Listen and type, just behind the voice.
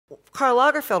Karl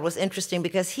Lagerfeld was interesting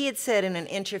because he had said in an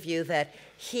interview that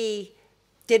he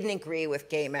didn't agree with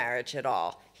gay marriage at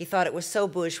all. He thought it was so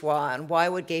bourgeois, and why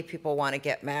would gay people want to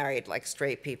get married like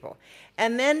straight people?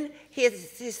 And then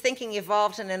his thinking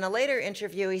evolved, and in a later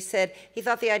interview he said he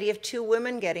thought the idea of two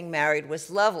women getting married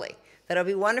was lovely, that it would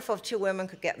be wonderful if two women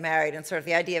could get married, and sort of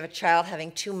the idea of a child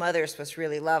having two mothers was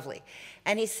really lovely.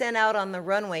 And he sent out on the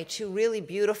runway two really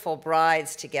beautiful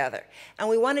brides together. And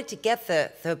we wanted to get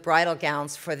the bridal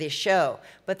gowns for the show,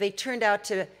 but they turned out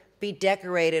to be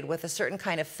decorated with a certain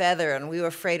kind of feather, and we were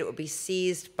afraid it would be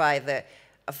seized by the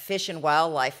Fish and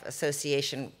Wildlife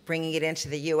Association bringing it into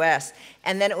the US,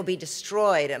 and then it would be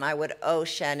destroyed, and I would owe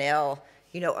Chanel,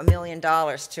 you know, $1 million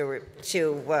to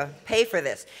pay for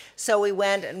this. So we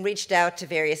went and reached out to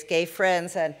various gay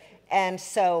friends, and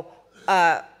so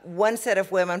one set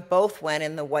of women both went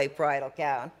in the white bridal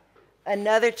gown.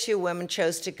 Another two women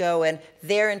chose to go in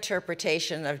their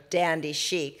interpretation of dandy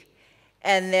chic,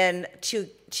 and then two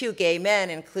gay men,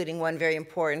 including one very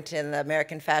important in the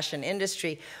American fashion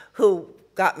industry, who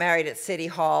got married at City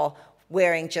Hall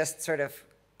wearing just sort of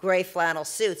gray flannel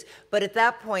suits. But at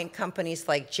that point, companies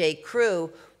like J.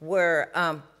 Crew were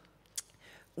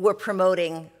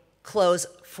promoting clothes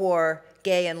for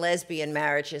gay and lesbian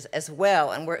marriages as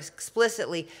well, and were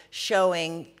explicitly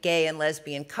showing gay and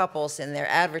lesbian couples in their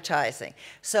advertising.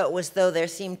 So it was as though there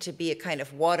seemed to be a kind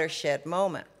of watershed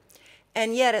moment.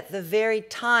 And yet, at the very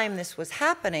time this was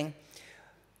happening,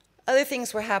 other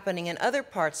things were happening in other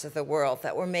parts of the world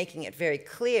that were making it very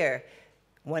clear,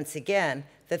 once again,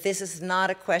 that this is not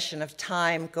a question of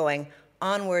time going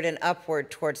onward and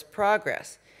upward towards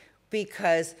progress,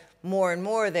 because more and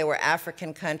more there were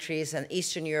African countries and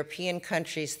Eastern European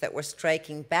countries that were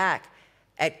striking back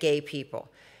at gay people.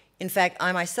 In fact,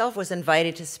 I myself was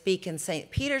invited to speak in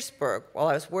St. Petersburg while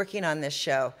I was working on this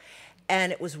show,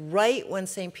 and it was right when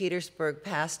St. Petersburg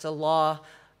passed a law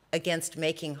against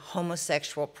making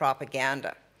homosexual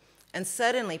propaganda. And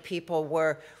suddenly people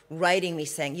were writing me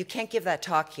saying, you can't give that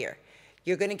talk here.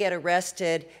 You're going to get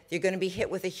arrested. You're going to be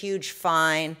hit with a huge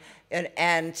fine.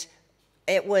 And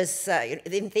it was, they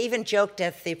even joked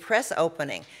at the press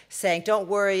opening, saying, don't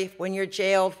worry, when you're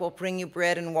jailed, we'll bring you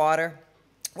bread and water,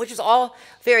 which was all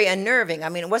very unnerving. I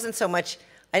mean, it wasn't so much,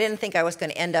 I didn't think I was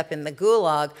going to end up in the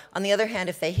gulag. On the other hand,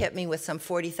 if they hit me with some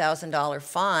 $40,000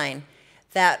 fine,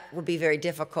 that would be very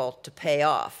difficult to pay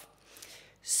off.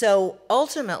 So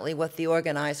ultimately what the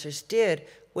organizers did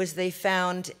was they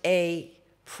found a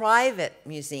private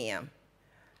museum,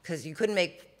 because you couldn't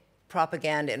make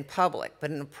propaganda in public, but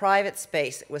in a private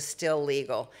space it was still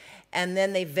legal. And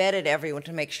then they vetted everyone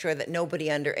to make sure that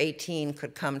nobody under 18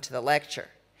 could come to the lecture.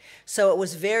 So it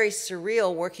was very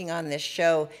surreal working on this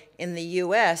show in the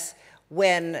US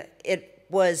when it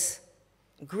was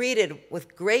greeted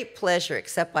with great pleasure,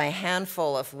 except by a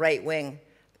handful of right-wing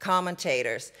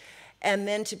commentators, and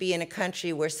then to be in a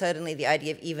country where suddenly the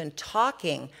idea of even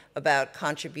talking about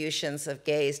contributions of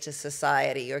gays to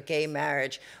society or gay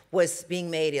marriage was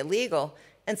being made illegal,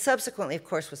 and subsequently, of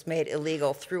course, was made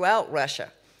illegal throughout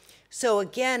Russia. So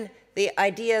again, the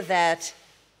idea that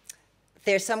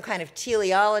there's some kind of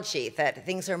teleology, that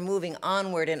things are moving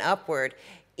onward and upward,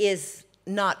 is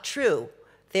not true.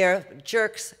 There are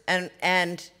jerks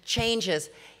and changes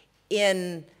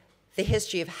in the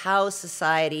history of how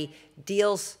society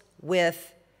deals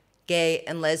with gay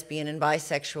and lesbian and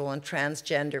bisexual and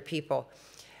transgender people.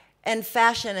 And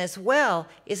fashion as well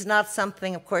is not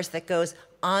something, of course, that goes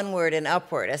onward and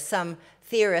upward, as some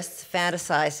theorists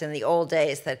fantasized in the old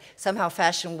days, that somehow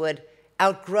fashion would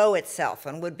outgrow itself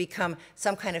and would become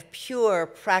some kind of pure,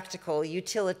 practical,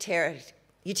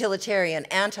 utilitarian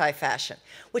anti-fashion,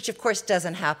 which of course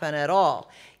doesn't happen at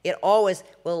all. It always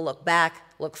will look back,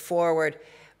 look forward,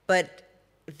 but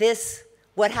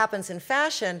what happens in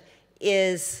fashion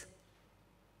is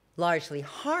largely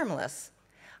harmless,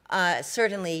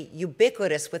 certainly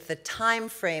ubiquitous with the time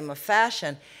frame of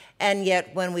fashion, and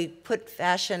yet when we put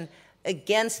fashion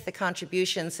against the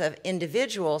contributions of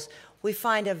individuals, we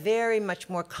find a very much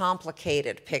more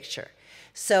complicated picture.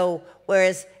 So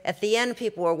whereas at the end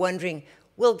people were wondering,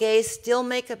 will gays still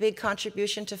make a big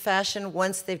contribution to fashion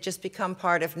once they've just become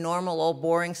part of normal old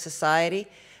boring society?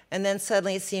 And then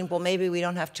suddenly it seemed, well, maybe we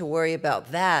don't have to worry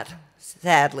about that,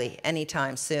 sadly,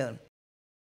 anytime soon.